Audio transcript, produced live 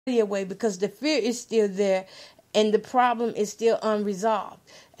away because the fear is still there and the problem is still unresolved.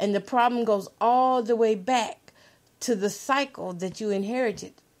 And the problem goes all the way back to the cycle that you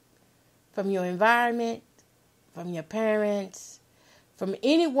inherited from your environment, from your parents, from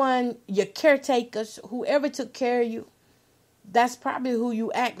anyone, your caretakers, whoever took care of you. That's probably who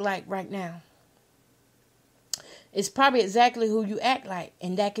you act like right now. It's probably exactly who you act like.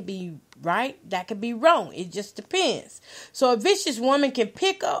 And that could be right, that could be wrong. It just depends. So a vicious woman can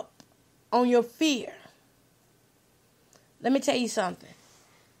pick up on your fear. Let me tell you something.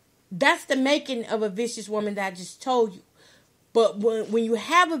 That's the making of a vicious woman that I just told you. But when you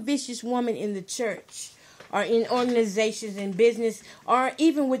have a vicious woman in the church, or in organizations and business, or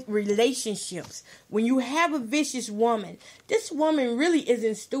even with relationships, when you have a vicious woman, this woman really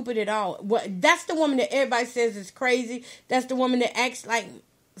isn't stupid at all. That's the woman that everybody says is crazy. That's the woman that acts like,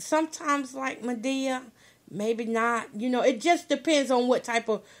 sometimes like Medea, maybe not. It just depends on what type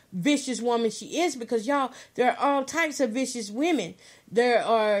of vicious woman she is, because y'all, there are all types of vicious women. There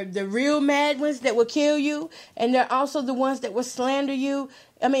are the real mad ones that will kill you, and there are also the ones that will slander you.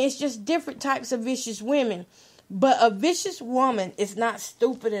 I mean, it's just different types of vicious women. But a vicious woman is not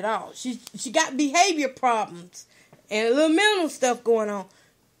stupid at all. She got behavior problems and a little mental stuff going on.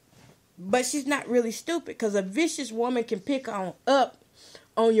 But she's not really stupid, because a vicious woman can pick up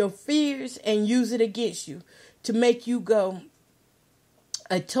on your fears and use it against you to make you go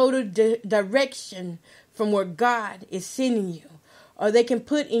a total direction from where God is sending you. Or they can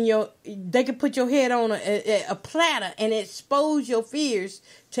put your head on a platter and expose your fears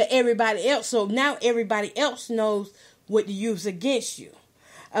to everybody else. So now everybody else knows what to use against you.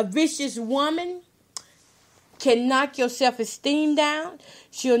 A vicious woman can knock your self-esteem down.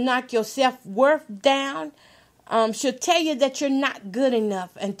 She'll knock your self-worth down. She'll tell you that you're not good enough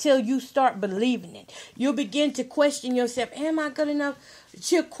until you start believing it. You'll begin to question yourself. Am I good enough?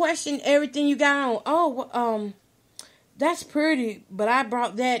 She'll question everything you got on. That's pretty, but I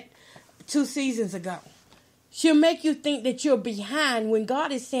brought that 2 seasons ago. She'll make you think that you're behind when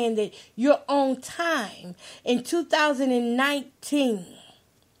God is saying that you're on time. In 2019,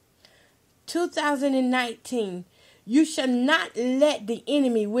 you shall not let the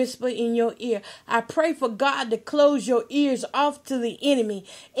enemy whisper in your ear. I pray for God to close your ears off to the enemy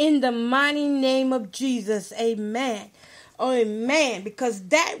in the mighty name of Jesus. Amen. Oh, amen. Because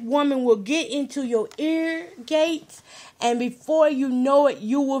that woman will get into your ear gates, and before you know it,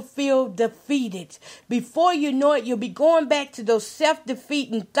 you will feel defeated. Before you know it, you'll be going back to those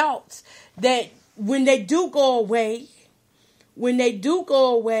self-defeating thoughts that when they do go away,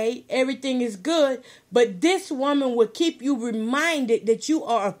 everything is good. But this woman will keep you reminded that you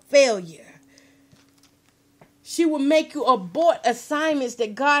are a failure. She will make you abort assignments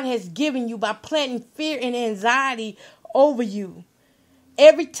that God has given you by planting fear and anxiety over you.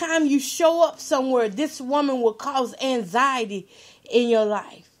 Every time you show up somewhere, this woman will cause anxiety in your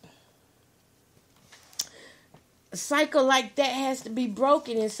life. A cycle like that has to be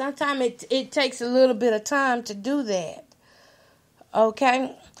broken, and sometimes it takes a little bit of time to do that.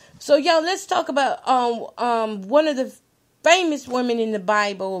 Okay? So, y'all, let's talk about one of the famous women in the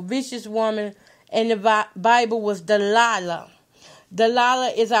Bible, a vicious woman in the Bible, was Delilah.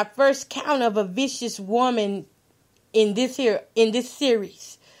 Delilah is our first count of a vicious woman in this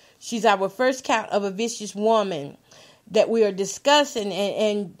series. She's our first count of a vicious woman that we are discussing.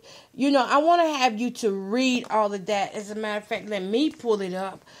 And I want to have you to read all of that. As a matter of fact, let me pull it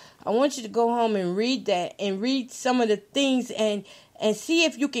up. I want you to go home and read that and read some of the things and see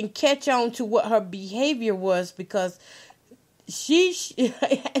if you can catch on to what her behavior was, because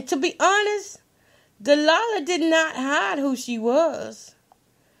to be honest, Delilah did not hide who she was.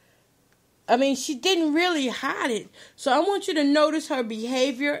 I mean, she didn't really hide it. So I want you to notice her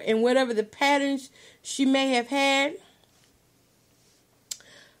behavior and whatever the patterns she may have had.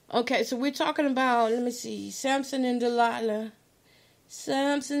 Okay, so we're talking about, let me see, Samson and Delilah.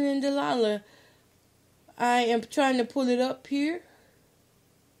 I am trying to pull it up here.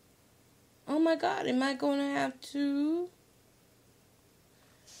 Oh my God, am I going to have to?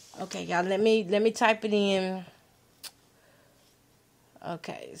 Okay, y'all, let me type it in.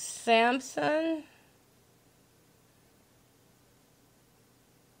 Okay, Samson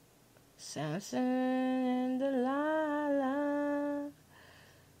and Delilah.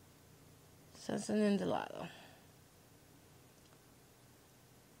 Samson and Delilah.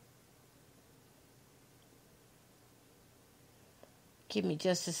 Give me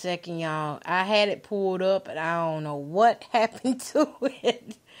just a second, y'all. I had it pulled up, and I don't know what happened to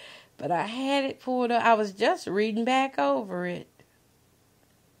it. But I had it pulled up. I was just reading back over it.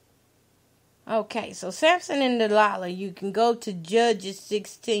 Okay, so Samson and Delilah, you can go to Judges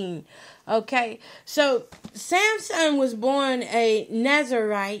 16. Okay, so Samson was born a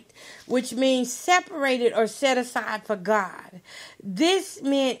Nazarite, which means separated or set aside for God. This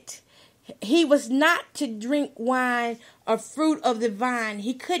meant he was not to drink wine or fruit of the vine.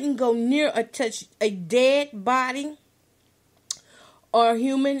 He couldn't go near or touch a dead body or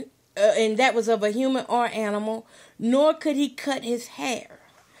human, and that was of a human or animal, nor could he cut his hair.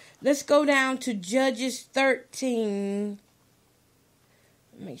 Let's go down to Judges 13.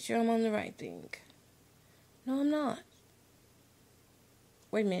 Make sure I'm on the right thing. No, I'm not.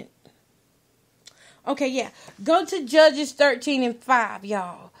 Wait a minute. Okay, yeah. Go to Judges 13 and 5,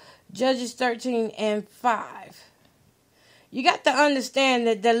 y'all. Judges 13 and 5. You got to understand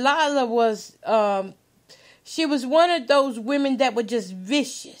that Delilah was, she was one of those women that were just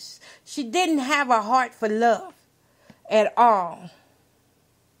vicious. She didn't have a heart for love at all.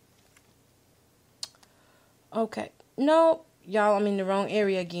 Okay. No, y'all, I'm in the wrong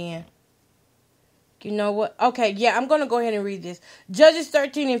area again. You know what? Okay, yeah, I'm going to go ahead and read this. Judges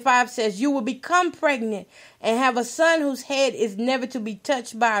 13 and 5 says, "You will become pregnant and have a son whose head is never to be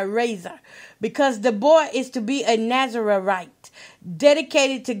touched by a razor, because the boy is to be a Nazarite,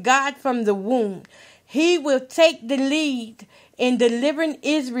 dedicated to God from the womb. He will take the lead in delivering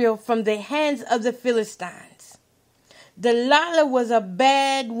Israel from the hands of the Philistines." Delilah was a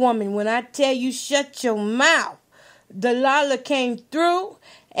bad woman. When I tell you, shut your mouth. Delilah came through,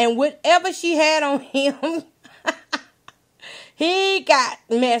 and whatever she had on him, he got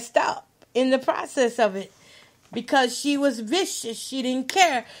messed up in the process of it, because she was vicious. She didn't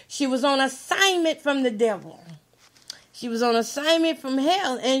care. She was on assignment from the devil. She was on assignment from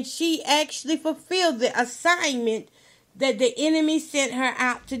hell, and she actually fulfilled the assignment that the enemy sent her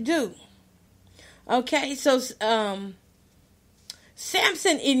out to do. Okay, so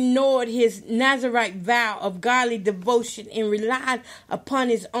Samson ignored his Nazarite vow of godly devotion and relied upon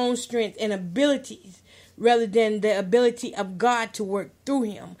his own strength and abilities rather than the ability of God to work through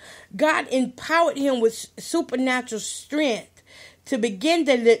him. God empowered him with supernatural strength to begin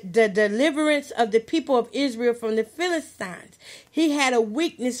the deliverance of the people of Israel from the Philistines. He had a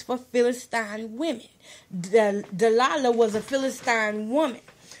weakness for Philistine women. Delilah was a Philistine woman,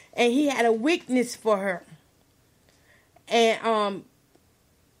 and he had a weakness for her. And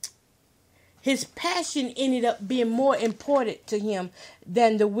his passion ended up being more important to him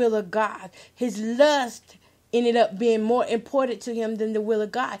than the will of God. His lust ended up being more important to him than the will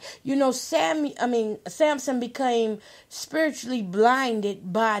of God. You know, Samson became spiritually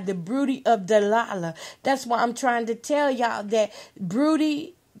blinded by the broody of Delilah. That's why I'm trying to tell y'all that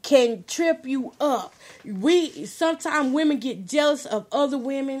broody can trip you up. Sometimes women get jealous of other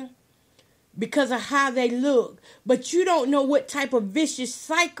women because of how they look, but you don't know what type of vicious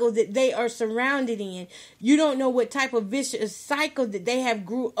cycle that they are surrounded in. You don't know what type of vicious cycle that they have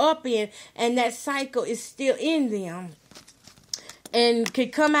grew up in, and that cycle is still in them and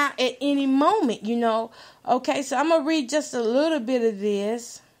could come out at any moment, you know. Okay, so I'm going to read just a little bit of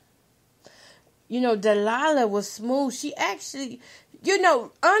this. You know, Delilah was smooth. She actually, you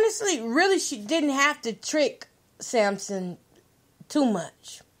know, honestly, really, she didn't have to trick Samson too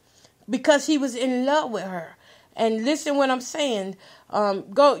much, because he was in love with her. And listen what I'm saying. We're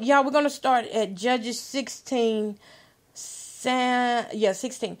going to start at Judges 16.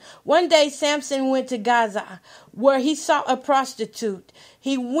 16. One day Samson went to Gaza, where he saw a prostitute.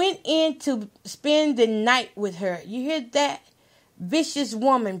 He went in to spend the night with her. You hear that? Vicious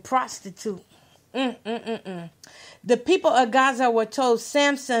woman, prostitute. The people of Gaza were told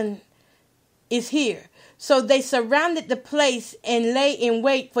Samson is here. So they surrounded the place and lay in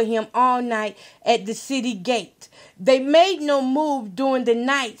wait for him all night at the city gate. They made no move during the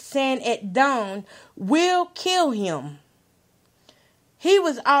night, saying at dawn, "We'll kill him." He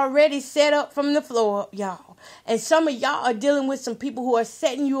was already set up from the floor up, y'all. And some of y'all are dealing with some people who are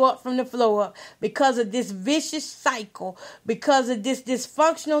setting you up from the floor up because of this vicious cycle, because of this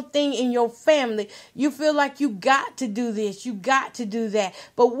dysfunctional thing in your family. You feel like you got to do this, you got to do that.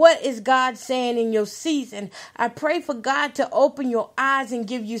 But what is God saying in your season? I pray for God to open your eyes and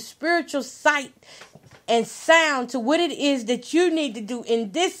give you spiritual sight and sound to what it is that you need to do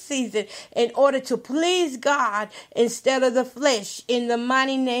in this season in order to please God instead of the flesh. In the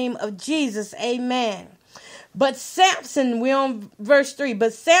mighty name of Jesus, amen. But Samson, we're on verse 3.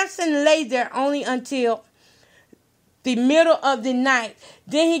 But Samson lay there only until the middle of the night.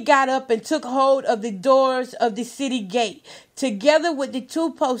 Then he got up and took hold of the doors of the city gate, together with the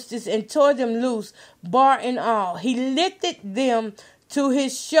two posts, and tore them loose, bar and all. He lifted them to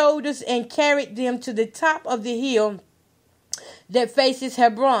his shoulders and carried them to the top of the hill that faces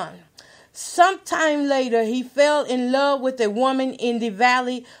Hebron. Sometime later, he fell in love with a woman in the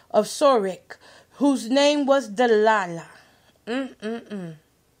valley of Sorek, whose name was Delilah.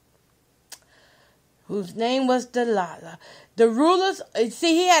 Whose name was Delilah. The rulers,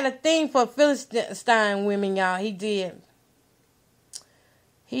 see, he had a thing for Philistine women, y'all. He did.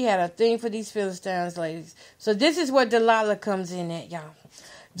 He had a thing for these Philistines ladies. So this is where Delilah comes in at, y'all.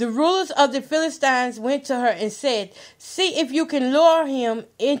 The rulers of the Philistines went to her and said, "See if you can lure him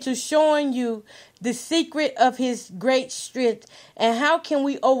into showing you the secret of his great strength, and how can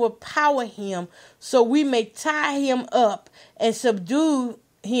we overpower him so we may tie him up and subdue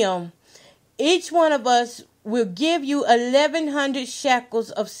him. Each one of us will give you 1,100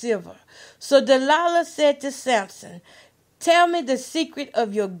 shekels of silver." So Delilah said to Samson, "Tell me the secret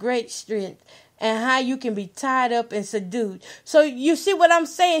of your great strength and how you can be tied up and subdued." So you see what I'm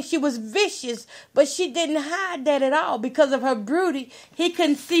saying? She was vicious, but she didn't hide that at all. Because of her beauty, he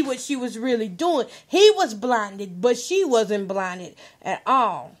couldn't see what she was really doing. He was blinded, but she wasn't blinded at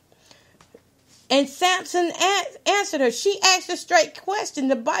all. And Samson answered her. She asked a straight question.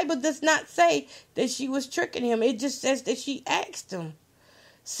 The Bible does not say that she was tricking him. It just says that she asked him.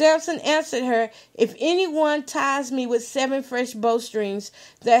 Samson answered her, "If anyone ties me with 7 fresh bowstrings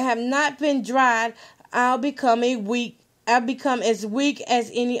that have not been dried, I'll become as weak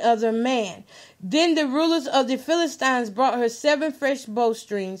as any other man." Then the rulers of the Philistines brought her 7 fresh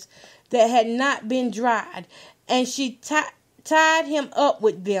bowstrings that had not been dried, and she tied him up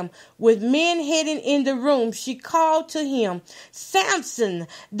with them. With men hidden in the room, she called to him, "Samson,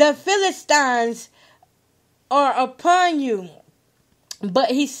 the Philistines are upon you."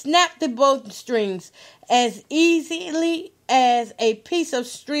 But he snapped the bowstrings as easily as a piece of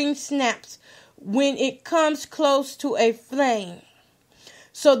string snaps when it comes close to a flame.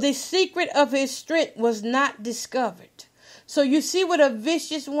 So the secret of his strength was not discovered. So you see what a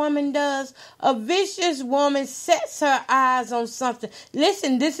vicious woman does? A vicious woman sets her eyes on something.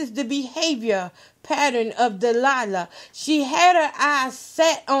 Listen, this is the behavior pattern of Delilah. She had her eyes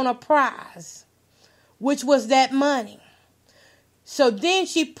set on a prize, which was that money. So then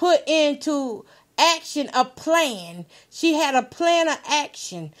she put into action a plan. She had a plan of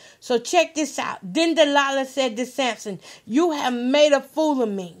action. So check this out. Then Delilah said to Samson, "You have made a fool of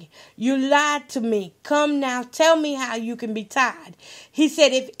me. You lied to me. Come now, tell me how you can be tied." He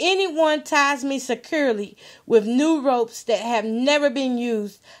said, "If anyone ties me securely with new ropes that have never been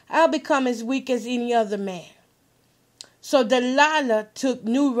used, I'll become as weak as any other man." So Delilah took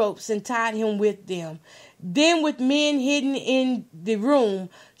new ropes and tied him with them. Then with men hidden in the room,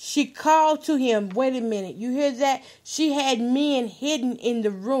 she called to him. Wait a minute, you hear that? She had men hidden in the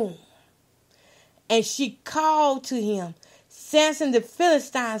room. And she called to him, "Samson, the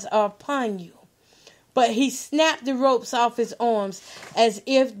Philistines are upon you." But he snapped the ropes off his arms as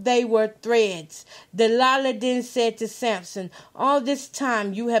if they were threads. Delilah then said to Samson, "All this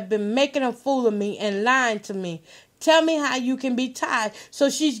time you have been making a fool of me and lying to me. Tell me how you can be tied." So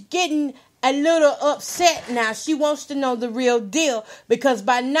she's getting a little upset now. She wants to know the real deal, because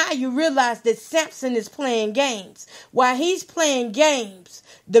by now you realize that Samson is playing games. While he's playing games,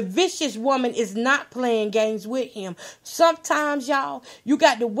 the vicious woman is not playing games with him. Sometimes, y'all, you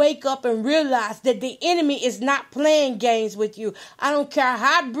got to wake up and realize that the enemy is not playing games with you. I don't care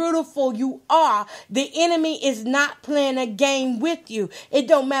how brutal you are. The enemy is not playing a game with you. It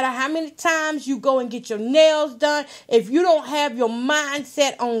don't matter how many times you go and get your nails done. If you don't have your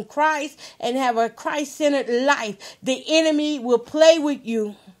mindset on Christ and have a Christ-centered life, the enemy will play with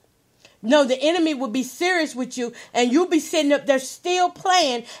you. No, the enemy will be serious with you, and you'll be sitting up there still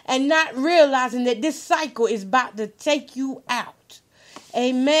playing and not realizing that this cycle is about to take you out.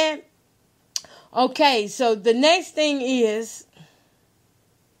 Amen. Okay, so the next thing is,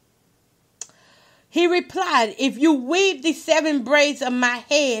 he replied, "If you weave the 7 braids of my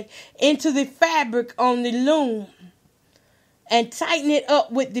head into the fabric on the loom and tighten it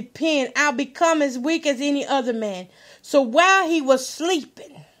up with the pin, I'll become as weak as any other man." So while he was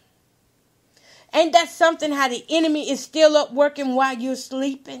sleeping, ain't that something, how the enemy is still up working while you're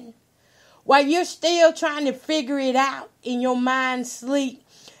sleeping? While you're still trying to figure it out in your mind sleep,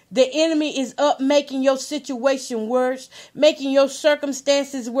 the enemy is up making your situation worse, making your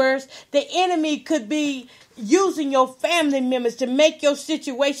circumstances worse. The enemy could be using your family members to make your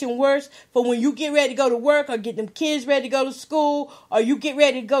situation worse for when you get ready to go to work or get them kids ready to go to school or you get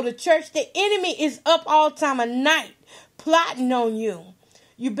ready to go to church. The enemy is up all time of night plotting on you.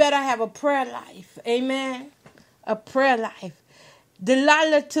 You better have a prayer life. Amen. A prayer life.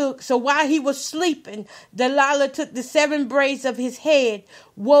 So while he was sleeping, Delilah took the 7 braids of his head,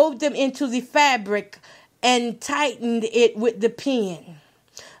 wove them into the fabric, and tightened it with the pin.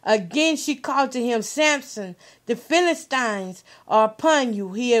 Again she called to him, Samson, the Philistines are upon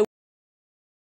you. He